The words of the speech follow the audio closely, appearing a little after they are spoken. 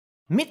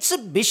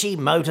Mitsubishi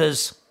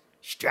Motors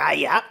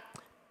Australia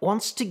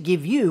wants to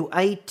give you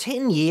a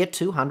 10-year,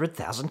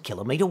 200,000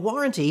 kilometre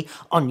warranty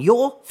on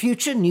your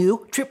future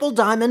new triple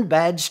diamond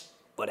badge,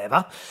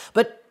 whatever.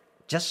 But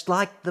just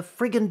like the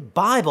friggin'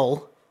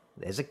 Bible,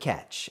 there's a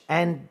catch,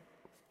 and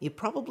you're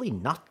probably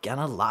not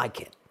gonna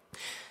like it.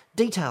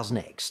 Details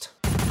next.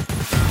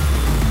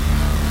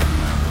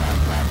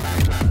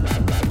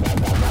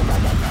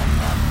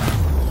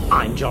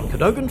 I'm John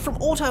Cadogan from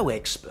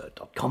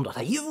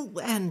AutoExpert.com.au,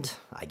 and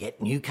I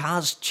get new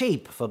cars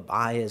cheap for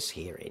buyers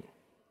here in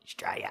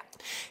Australia.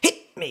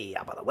 Hit me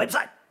up on the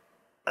website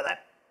for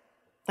that.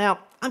 Now,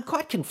 I'm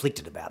quite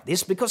conflicted about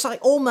this because I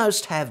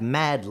almost have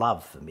mad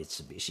love for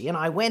Mitsubishi, and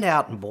I went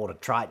out and bought a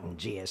Triton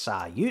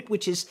GSR Ute,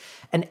 which is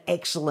an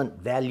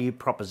excellent value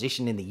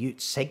proposition in the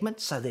Ute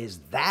segment, so there's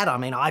that. I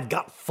mean, I've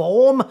got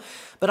form,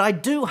 but I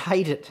do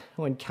hate it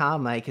when car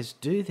makers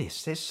do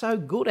this. They're so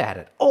good at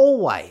it.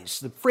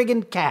 Always the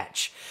friggin'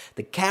 catch.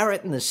 The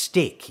carrot and the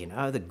stick, you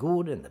know, the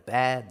good and the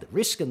bad, the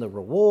risk and the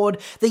reward,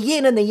 the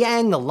yin and the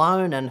yang, the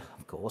loan, and,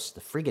 of course,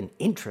 the friggin'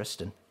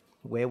 interest. And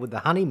where would the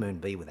honeymoon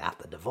be without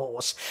the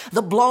divorce?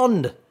 The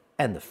blonde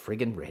and the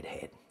friggin'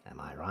 redhead. Am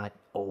I right?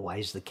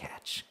 Always the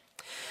catch.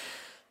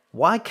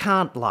 Why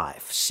can't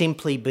life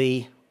simply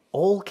be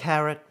all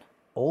carrot,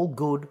 all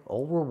good,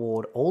 all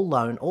reward, all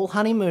loan, all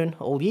honeymoon,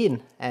 all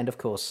yin, and of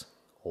course,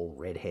 all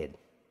redhead?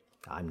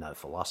 I'm no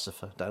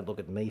philosopher. Don't look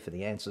at me for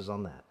the answers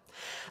on that.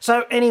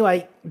 So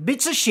anyway,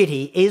 Bits of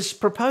Shitty is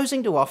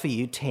proposing to offer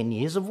you 10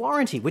 years of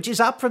warranty, which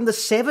is up from the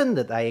 7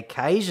 that they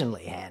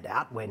occasionally hand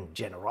out when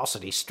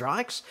generosity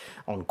strikes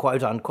on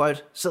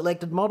quote-unquote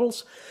selected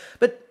models.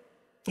 But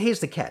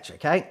here's the catch,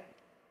 okay?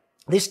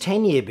 This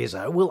 10-year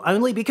bizzo will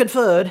only be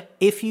conferred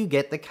if you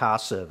get the car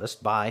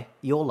serviced by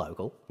your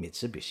local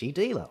Mitsubishi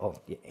dealer.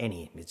 Or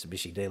any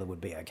Mitsubishi dealer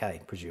would be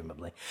okay,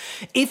 presumably.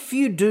 If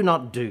you do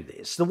not do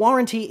this, the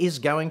warranty is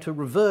going to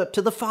revert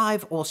to the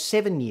 5 or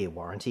 7-year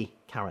warranty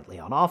currently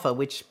on offer,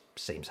 which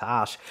seems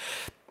harsh.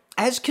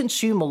 As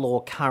consumer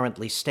law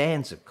currently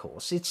stands, of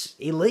course, it's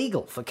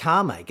illegal for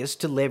car makers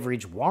to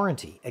leverage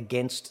warranty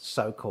against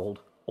so-called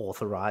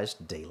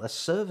authorised dealer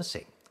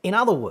servicing. In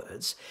other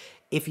words,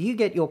 if you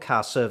get your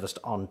car serviced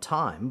on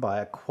time by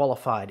a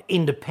qualified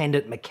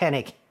independent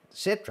mechanic,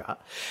 etc.,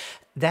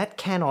 that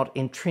cannot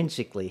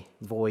intrinsically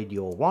void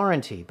your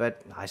warranty.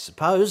 But I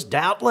suppose,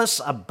 doubtless,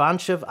 a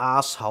bunch of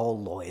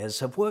arsehole lawyers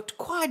have worked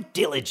quite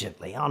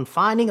diligently on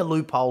finding a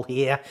loophole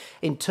here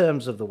in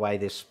terms of the way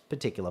this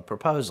particular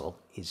proposal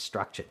is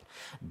structured.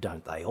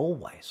 Don't they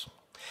always?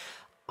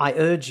 I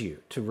urge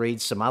you to read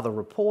some other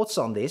reports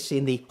on this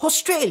in the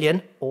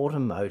Australian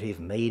automotive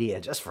media,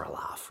 just for a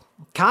laugh.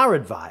 Car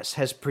Advice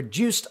has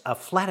produced a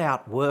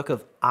flat-out work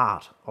of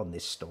art on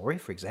this story,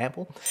 for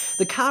example.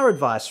 The Car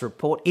Advice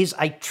report is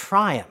a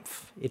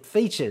triumph. It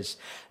features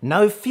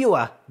no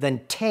fewer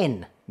than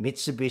 10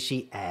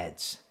 Mitsubishi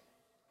ads.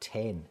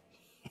 10.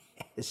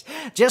 Yes.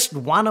 Just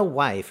one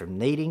away from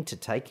needing to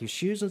take your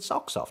shoes and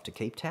socks off to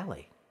keep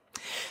tally.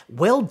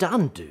 Well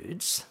done,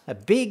 dudes. A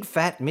big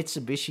fat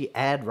Mitsubishi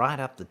ad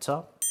right up the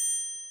top.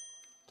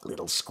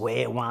 Little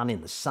square one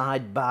in the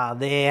sidebar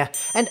there,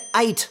 and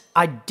 8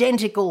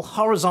 identical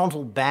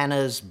horizontal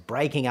banners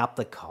breaking up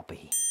the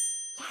copy.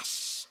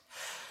 Yes!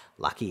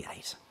 Lucky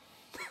 8.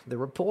 The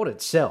report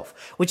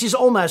itself, which is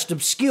almost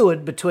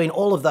obscured between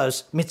all of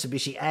those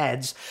Mitsubishi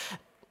ads,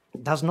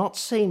 does not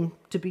seem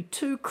to be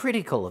too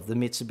critical of the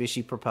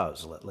Mitsubishi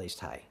proposal, at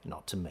least, hey,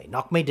 not to me.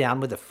 Knock me down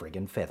with a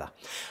friggin' feather.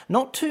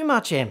 Not too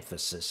much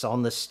emphasis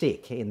on the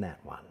stick in that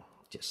one,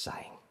 just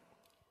saying.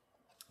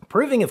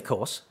 Proving, of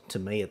course, to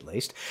me at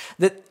least,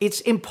 that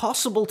it's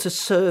impossible to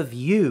serve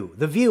you,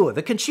 the viewer,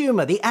 the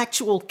consumer, the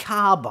actual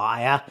car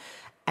buyer,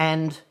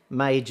 and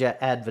major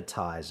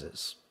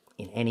advertisers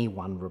in any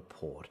one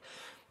report.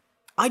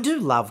 I do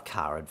love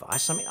Car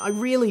Advice, I mean, I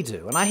really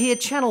do, and I hear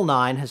Channel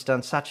 9 has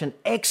done such an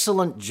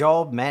excellent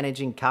job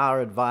managing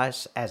Car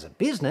Advice as a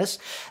business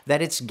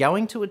that it's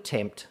going to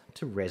attempt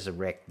to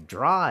resurrect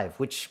Drive,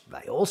 which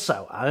they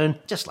also own,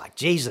 just like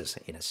Jesus,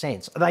 in a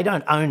sense. They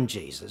don't own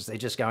Jesus, they're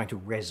just going to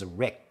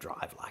resurrect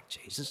Drive like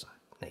Jesus,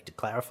 I need to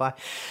clarify.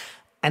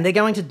 And they're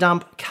going to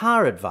dump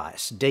Car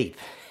Advice deep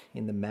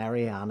in the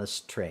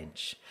Marianas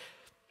Trench.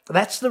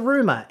 That's the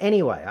rumour.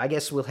 Anyway, I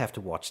guess we'll have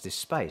to watch this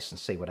space and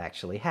see what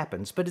actually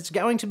happens, but it's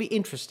going to be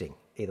interesting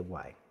either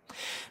way.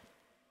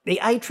 The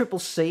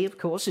ACCC, of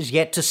course, is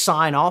yet to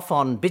sign off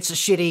on Bits of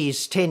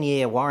Shitty's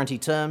 10-year warranty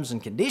terms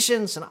and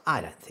conditions, and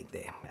I don't think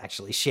they're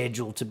actually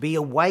scheduled to be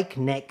awake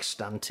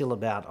next until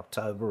about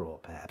October or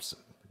perhaps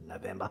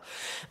November.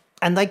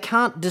 And they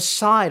can't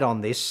decide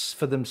on this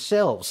for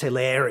themselves,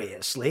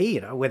 hilariously,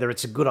 you know, whether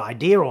it's a good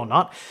idea or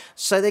not,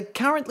 so they're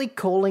currently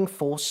calling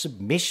for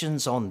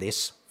submissions on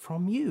this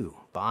from you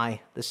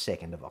by the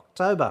 2nd of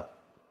October.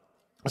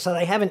 So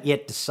they haven't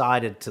yet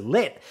decided to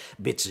let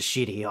Bits of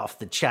Shitty off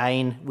the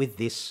chain with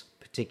this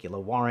particular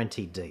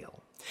warranty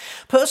deal.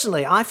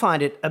 Personally, I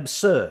find it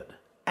absurd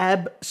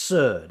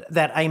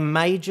that a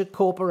major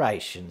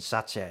corporation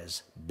such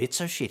as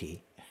Bits of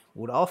Shitty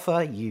would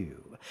offer you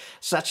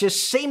such a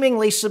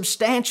seemingly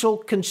substantial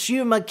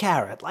consumer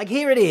carrot, like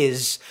here it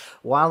is,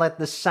 while at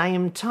the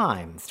same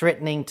time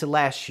threatening to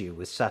lash you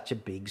with such a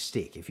big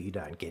stick if you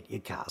don't get your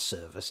car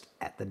serviced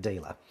at the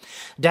dealer.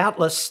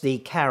 Doubtless the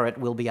carrot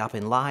will be up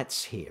in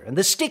lights here, and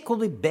the stick will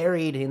be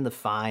buried in the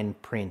fine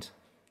print.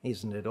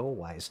 Isn't it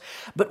always?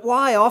 But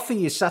why offer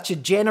you such a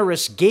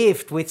generous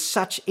gift with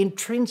such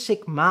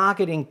intrinsic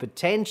marketing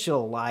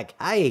potential like,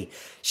 hey,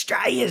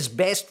 Australia's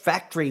best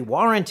factory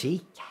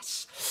warranty?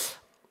 Yes.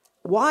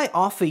 Why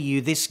offer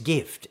you this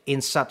gift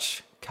in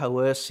such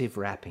coercive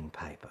wrapping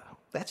paper?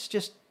 That's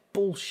just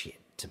bullshit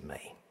to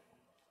me.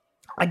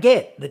 I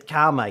get that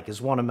car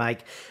makers want to make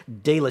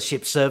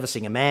dealership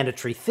servicing a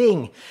mandatory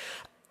thing.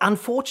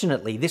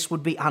 Unfortunately, this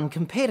would be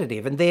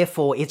uncompetitive and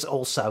therefore it's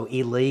also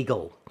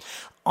illegal.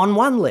 On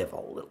one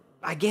level,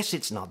 I guess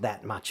it's not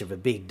that much of a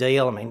big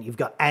deal. I mean, you've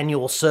got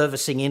annual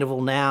servicing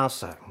interval now,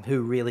 so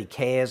who really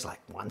cares? Like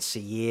once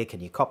a year,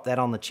 can you cop that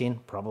on the chin?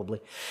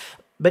 Probably.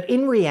 But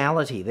in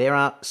reality, there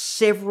are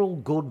several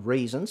good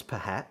reasons,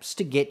 perhaps,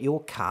 to get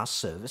your car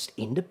serviced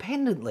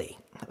independently.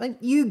 I mean,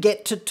 you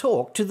get to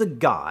talk to the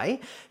guy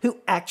who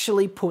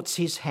actually puts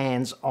his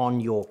hands on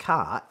your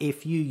car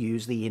if you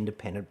use the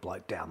independent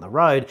bloke down the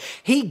road.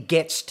 He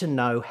gets to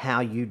know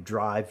how you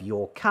drive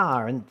your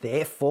car, and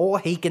therefore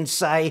he can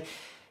say,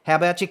 how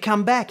about you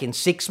come back in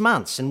 6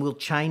 months and we'll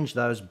change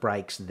those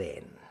brakes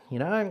then? You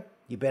know,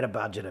 you better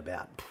budget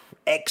about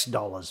X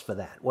dollars for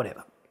that,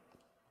 whatever.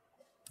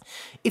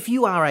 If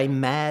you are a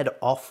mad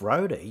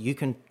off-roader, you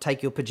can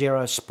take your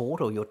Pajero Sport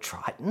or your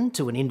Triton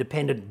to an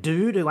independent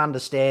dude who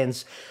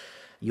understands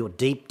your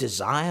deep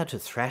desire to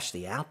thrash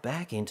the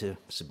Outback into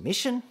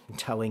submission,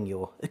 towing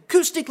your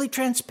acoustically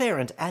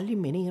transparent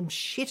aluminium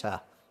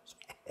shitter.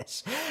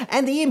 Yes.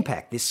 And the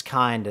impact this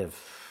kind of,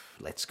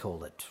 let's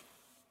call it,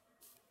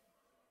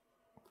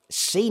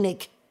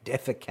 scenic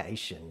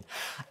defecation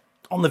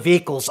on the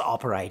vehicle's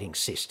operating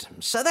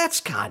system. So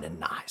that's kind of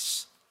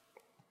nice.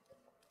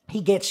 He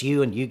gets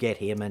you and you get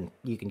him and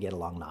you can get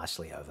along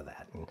nicely over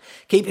that, and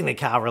keeping the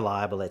car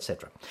reliable,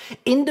 etc.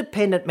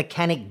 Independent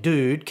mechanic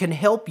dude can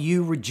help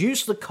you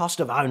reduce the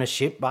cost of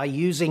ownership by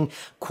using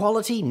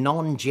quality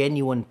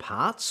non-genuine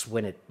parts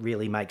when it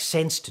really makes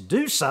sense to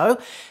do so,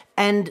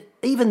 and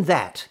even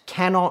that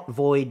cannot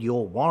void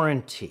your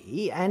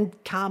warranty,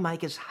 and car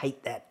makers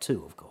hate that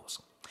too, of course.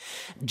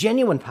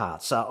 Genuine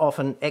parts are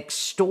often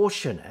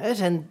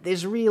extortionate, and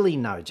there's really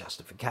no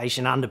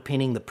justification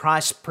underpinning the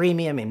price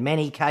premium in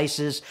many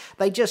cases.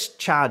 They just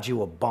charge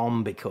you a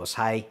bomb because,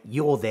 hey,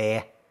 you're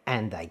there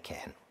and they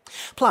can.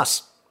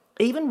 Plus,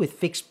 even with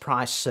fixed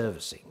price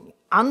servicing,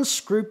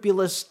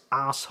 unscrupulous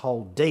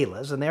asshole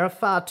dealers, and there are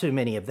far too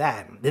many of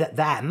them in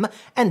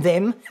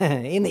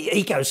the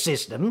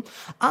ecosystem,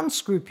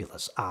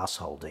 unscrupulous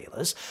asshole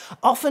dealers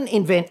often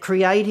invent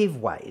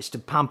creative ways to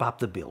pump up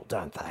the bill,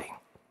 don't they?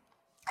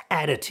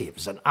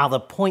 Additives and other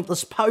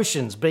pointless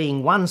potions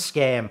being one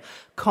scam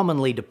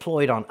commonly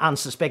deployed on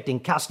unsuspecting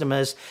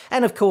customers,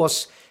 and of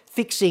course,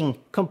 fixing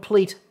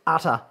complete,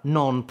 utter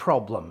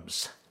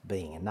non-problems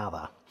being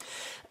another.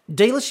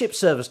 Dealership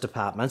service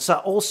departments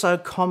are also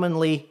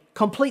commonly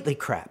completely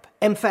crap,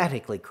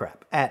 emphatically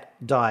crap at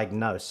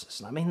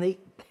diagnosis. I mean, they're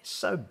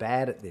so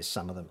bad at this,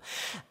 some of them.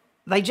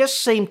 They just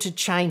seem to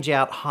change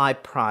out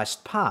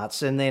high-priced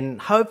parts, and then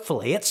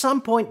hopefully at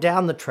some point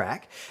down the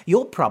track,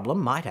 your problem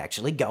might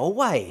actually go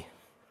away.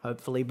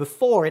 Hopefully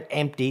before it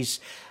empties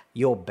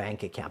your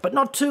bank account. But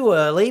not too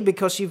early,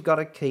 because you've got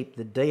to keep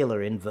the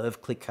dealer in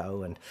Veuve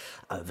Clicquot and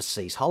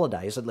overseas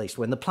holidays, at least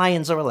when the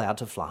planes are allowed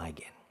to fly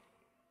again.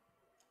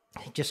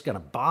 You're just going to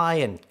buy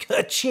and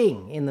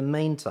ka-ching in the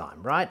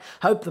meantime, right?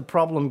 Hope the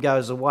problem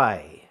goes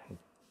away.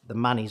 The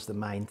money's the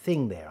main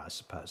thing there, I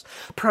suppose.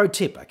 Pro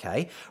tip,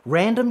 okay?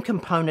 Random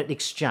component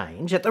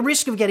exchange, at the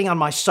risk of getting on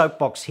my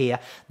soapbox here,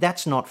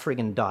 that's not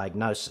friggin'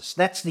 diagnosis.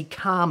 That's the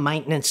car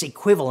maintenance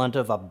equivalent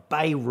of a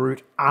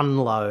Beirut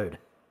unload.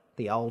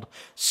 The old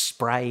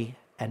spray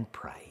and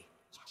pray.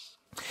 Yes.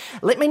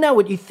 Let me know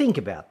what you think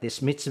about this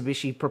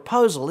Mitsubishi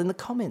proposal in the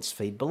comments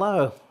feed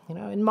below. You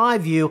know, in my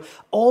view,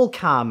 all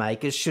car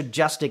makers should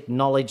just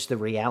acknowledge the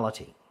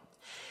reality.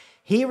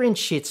 Here in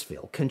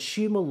Shitsville,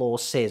 consumer law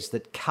says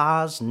that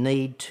cars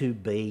need to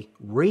be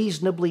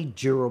reasonably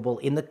durable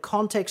in the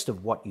context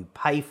of what you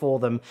pay for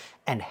them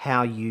and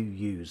how you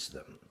use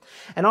them.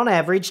 And on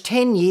average,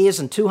 10 years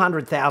and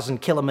 200,000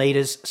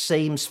 kilometres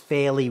seems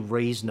fairly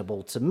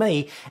reasonable to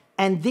me,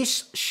 and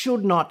this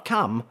should not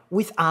come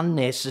with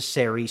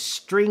unnecessary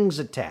strings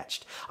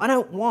attached. I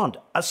don't want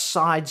a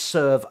side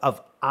serve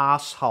of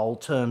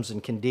arsehole terms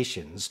and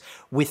conditions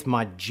with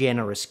my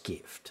generous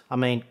gift. I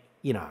mean,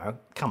 you know,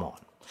 come on.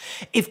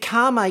 If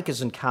car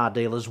makers and car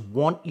dealers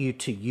want you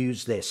to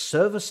use their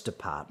service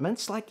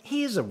departments, like,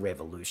 here's a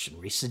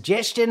revolutionary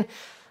suggestion: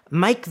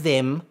 make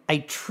them a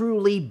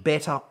truly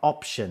better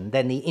option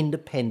than the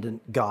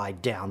independent guy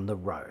down the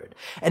road.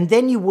 And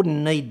then you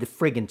wouldn't need the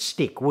friggin'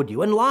 stick, would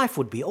you? And life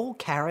would be all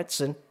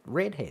carrots and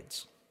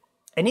redheads.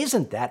 And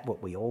isn't that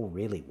what we all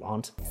really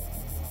want?